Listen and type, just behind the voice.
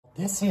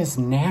This is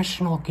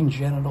National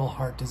Congenital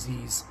Heart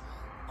Disease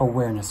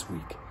Awareness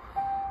Week.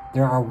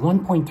 There are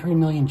 1.3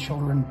 million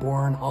children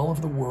born all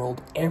over the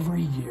world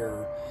every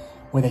year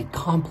with a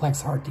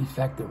complex heart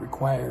defect that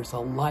requires a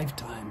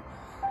lifetime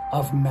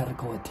of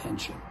medical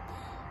attention.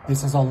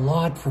 This is a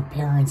lot for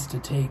parents to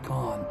take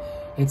on.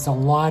 It's a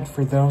lot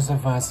for those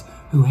of us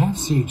who have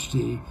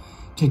CHD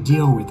to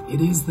deal with. It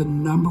is the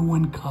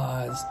 #1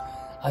 cause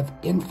of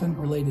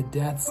infant-related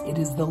deaths. It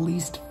is the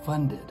least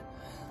funded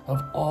of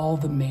all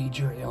the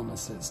major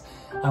illnesses.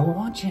 I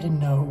want you to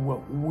know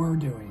what we're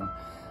doing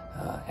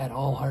at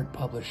All Heart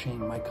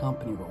Publishing, my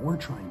company, what we're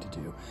trying to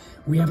do.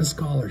 We have a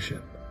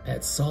scholarship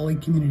at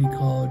Solid Community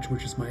College,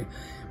 which is my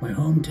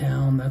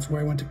hometown. That's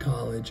where I went to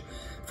college,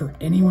 for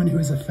anyone who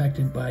is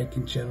affected by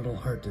congenital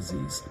heart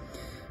disease.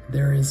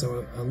 There is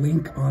a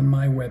link on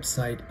my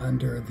website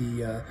under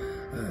the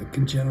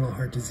congenital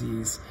heart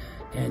disease,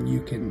 and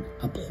you can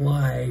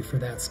apply for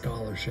that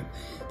scholarship.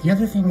 The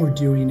other thing we're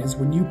doing is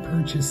when you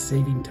purchase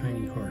Saving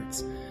Tiny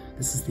Hearts,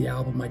 this is the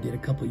album I did a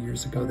couple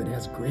years ago that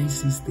has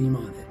Gracie's theme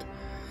on it.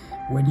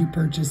 When you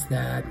purchase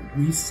that,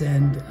 we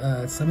send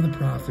some of the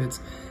profits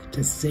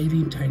to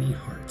Saving Tiny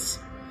Hearts.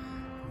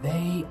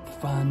 They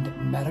fund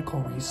medical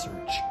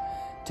research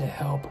to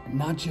help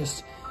not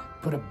just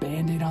put a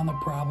Band-Aid on the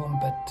problem,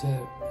 but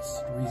to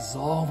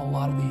resolve a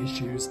lot of the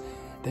issues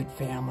that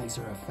families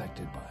are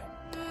affected by.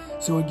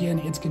 So again,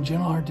 it's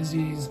Congenital Heart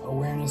Disease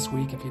Awareness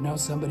Week. If you know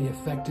somebody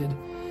affected,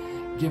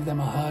 give them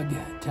a hug,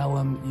 tell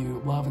them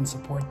you love and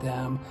support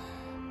them.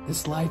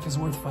 This life is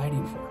worth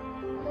fighting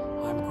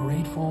for. I'm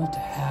grateful to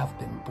have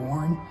been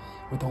born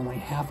with only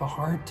half a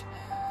heart.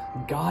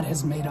 God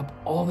has made up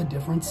all the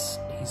difference.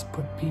 He's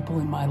put people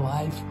in my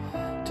life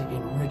to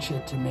enrich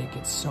it, to make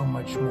it so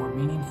much more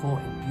meaningful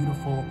and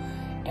beautiful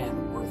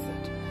and worth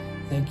it.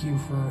 Thank you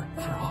for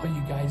all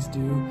you guys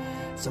do,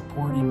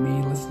 supporting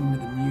me, listening to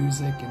the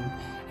music,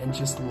 and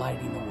just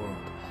lighting the world.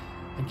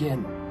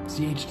 Again,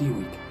 CHD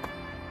Week.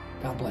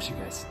 God bless you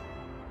guys.